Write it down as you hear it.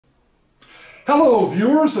Hello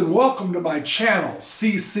viewers and welcome to my channel,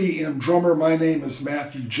 CCM Drummer. My name is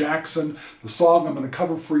Matthew Jackson. The song I'm going to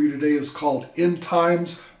cover for you today is called End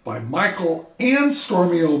Times by Michael and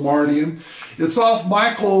Stormie Omartian. It's off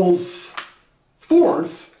Michael's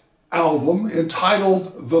fourth album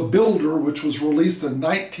entitled The Builder, which was released in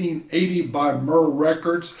 1980 by Myrrh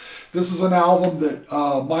Records. This is an album that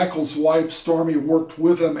Michael's wife Stormie worked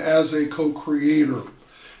with him as a co-creator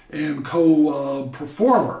and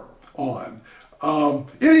co-performer on.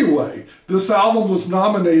 Anyway, this album was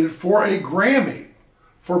nominated for a Grammy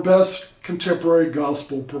for Best Contemporary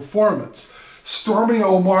Gospel Performance. Stormie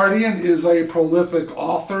Omartian is a prolific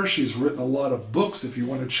author. She's written a lot of books. If you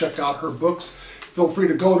want to check out her books, feel free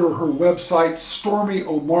to go to her website,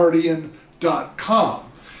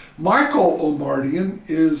 stormieomartian.com. Michael Omartian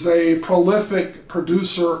is a prolific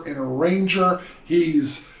producer and arranger.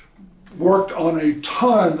 He's worked on a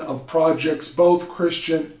ton of projects, both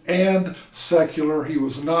Christian and secular. He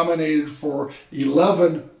was nominated for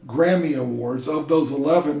 11 Grammy Awards. Of those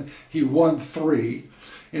 11, he won 3.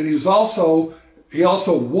 And he also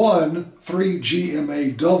won 3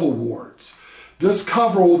 GMA Dove Awards. This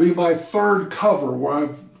cover will be my third cover where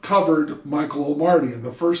I've covered Michael Omartian.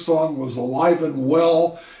 The first song was Alive and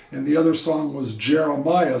Well, and the other song was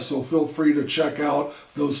Jeremiah, so feel free to check out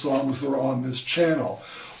those songs that are on this channel.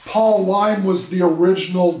 Paul Lime was the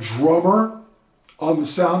original drummer on the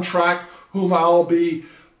soundtrack, whom I'll be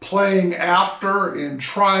playing after and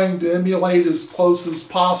trying to emulate as close as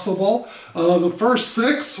possible. The first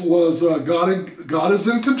 6 was God is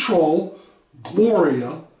in Control,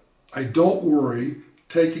 Gloria, I Don't Worry,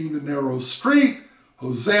 Taking the Narrow Street,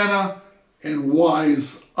 Hosanna, and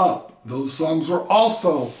Wise Up. Those songs are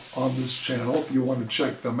also on this channel if you want to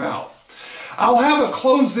check them out. I'll have a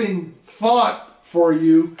closing thought for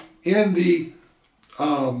you in the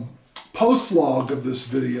post log of this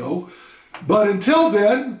video. But until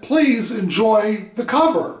then, please enjoy the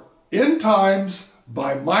cover, End Times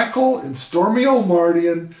by Michael and Stormie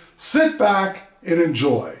Omartian. Sit back and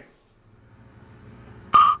enjoy.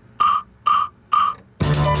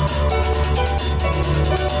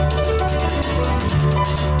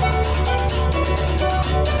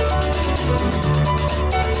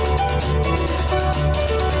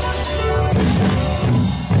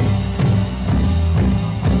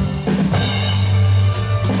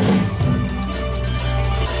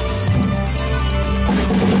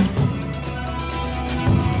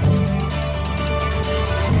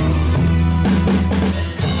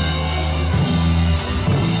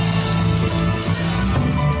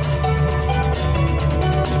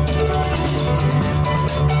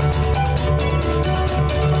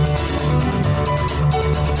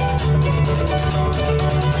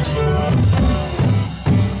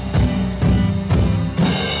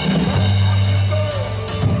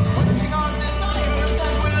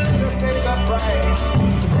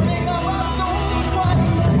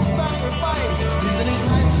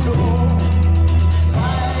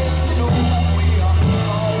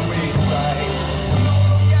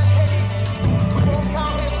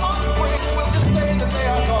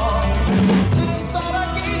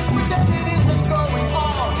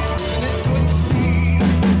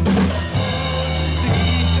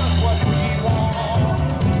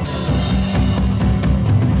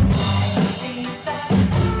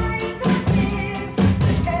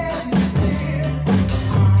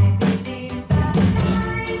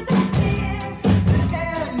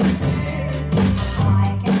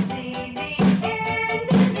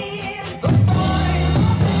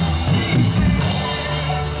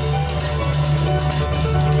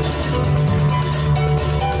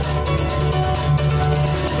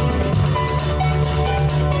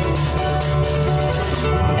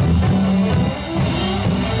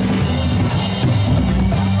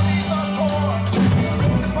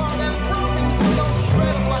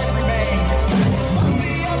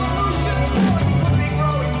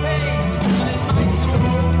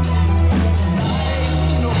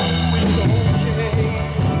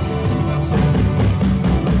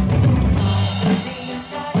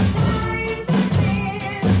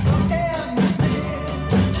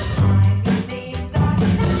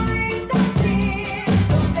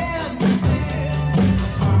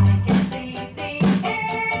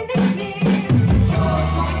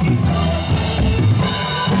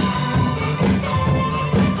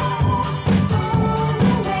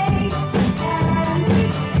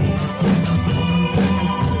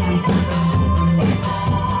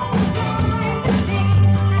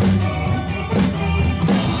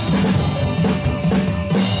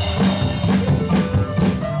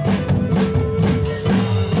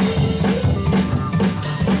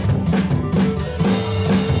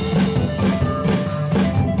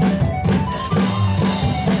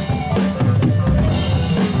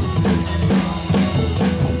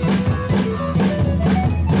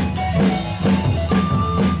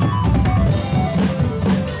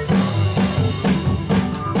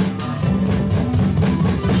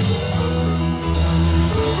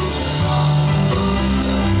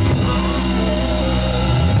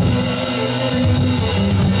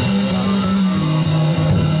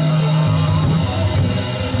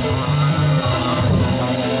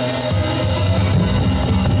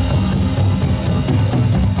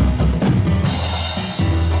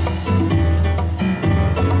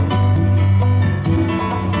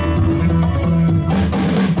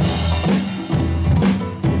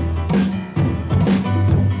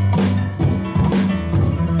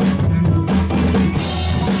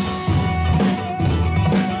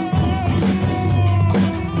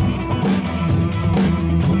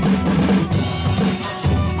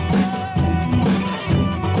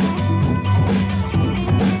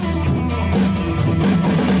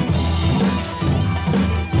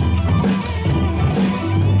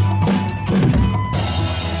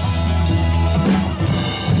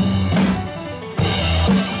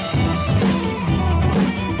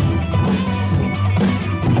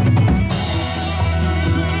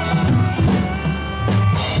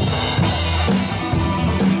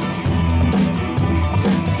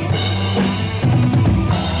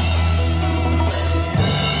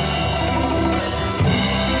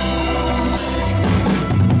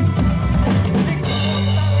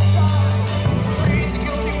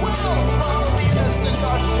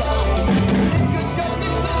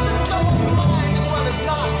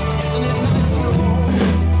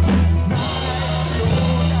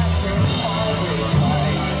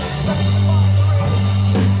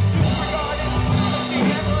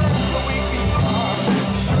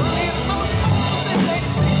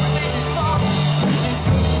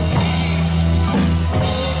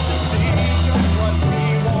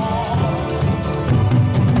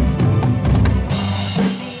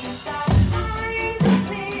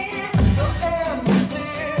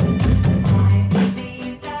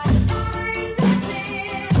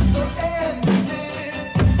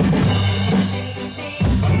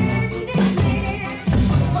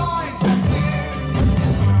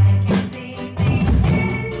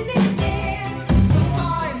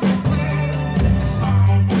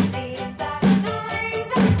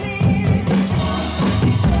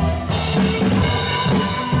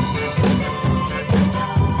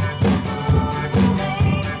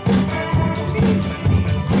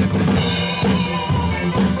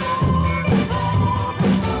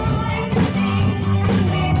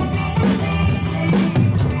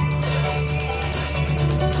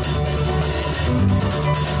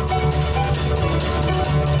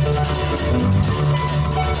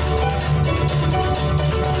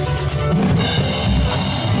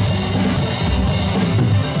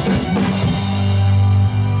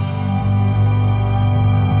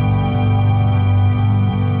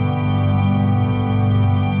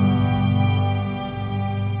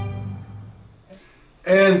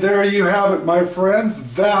 And there you have it, my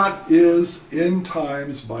friends. That is End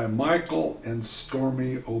Times by Michael and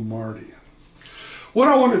Stormie Omartian. What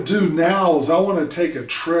I want to do now is I want to take a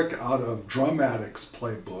trick out of Dramatic's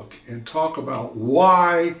playbook and talk about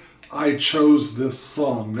why I chose this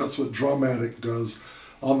song. That's what Dramatic does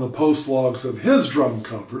on the post logs of his drum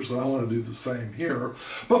covers, and I want to do the same here.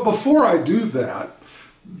 But before I do that,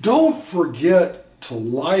 don't forget to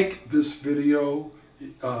like this video,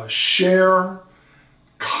 share,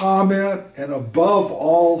 comment, and above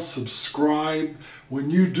all, subscribe.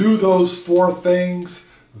 When you do those 4 things,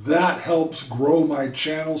 that helps grow my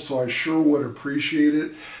channel, so I sure would appreciate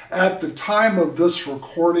it. At the time of this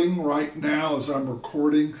recording, right now, as I'm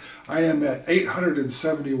recording, I am at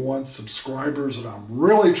 871 subscribers, and I'm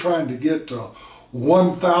really trying to get to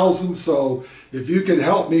 1,000, so if you could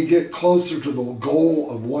help me get closer to the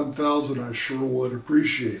goal of 1,000, I sure would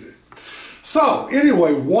appreciate it. So,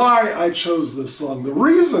 anyway, why I chose this song. The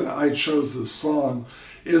reason I chose this song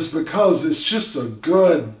is because it's just a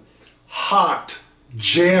good, hot,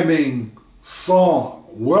 jamming song.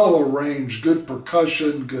 Well arranged, good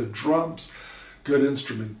percussion, good drums, good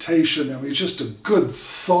instrumentation. I mean, it's just a good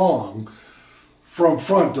song from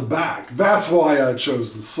front to back. That's why I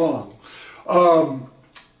chose the song.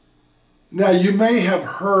 Now, you may have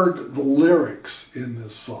heard the lyrics in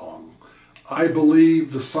this song. I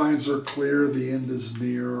believe the signs are clear, the end is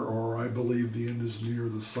near, or I believe the end is near,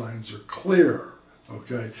 the signs are clear.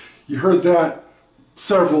 Okay, you heard that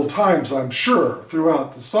several times, I'm sure,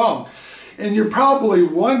 throughout the song. And you're probably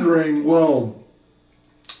wondering, well,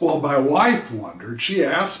 my wife wondered. She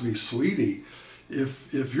asked me, sweetie,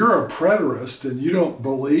 if you're a preterist and you don't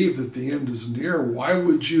believe that the end is near, why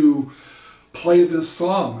would you play this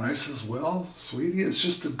song? And I says, well, sweetie, it's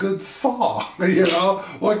just a good song. You know,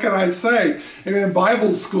 what can I say? And in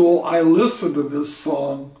Bible school, I listened to this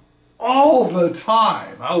song all the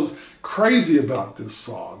time. I was crazy about this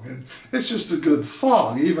song, and it's just a good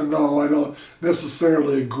song, even though I don't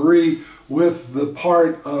necessarily agree with the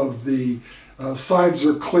part of the signs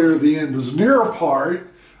are clear, the end is near part,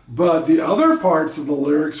 but the other parts of the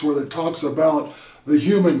lyrics where it talks about the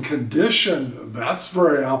human condition, that's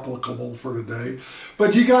very applicable for today.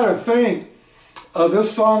 But you got to think,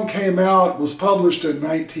 this song came out, was published in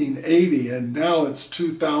 1980, and now it's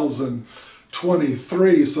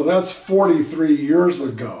 2023, so that's 43 years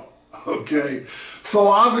ago. Okay, so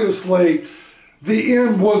obviously the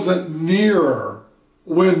end wasn't near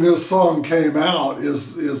when this song came out,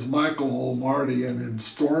 as Michael Omartian and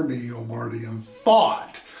Stormie Omartian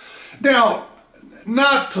thought. Now,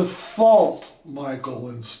 not to fault Michael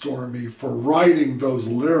and Stormie for writing those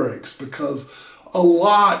lyrics, because a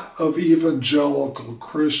lot of evangelical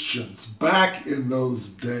Christians back in those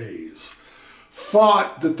days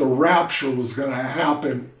thought that the rapture was going to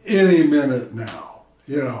happen any minute now.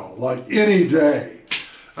 You know, like any day.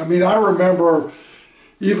 I mean, I remember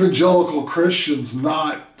evangelical Christians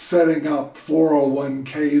not setting up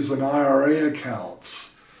 401ks and IRA accounts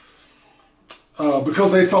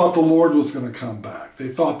because they thought the Lord was going to come back. They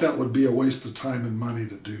thought that would be a waste of time and money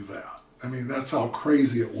to do that. I mean, that's how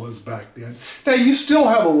crazy it was back then. Now, you still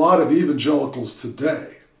have a lot of evangelicals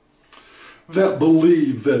today that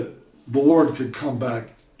believe that the Lord could come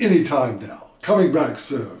back anytime now, coming back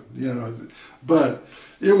soon, you know, but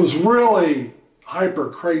it was really hyper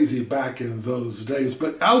crazy back in those days.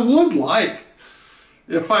 But I would like,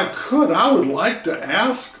 if I could, I would like to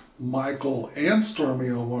ask Michael and Stormie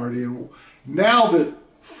Omartian, now that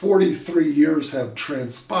 43 years have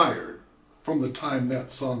transpired from the time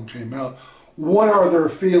that song came out, what are their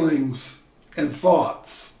feelings and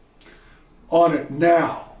thoughts on it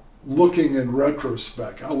now, looking in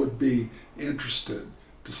retrospect? I would be interested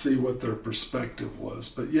to see what their perspective was.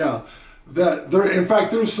 But yeah, in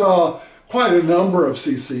fact, there's quite a number of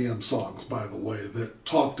CCM songs, by the way, that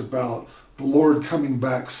talked about the Lord coming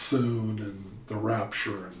back soon and the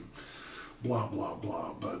rapture and blah, blah,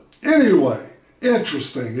 blah. But anyway,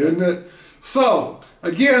 interesting, isn't it? So,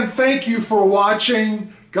 again, thank you for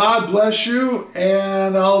watching. God bless you,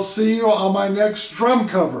 and I'll see you on my next drum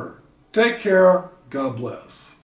cover. Take care. God bless.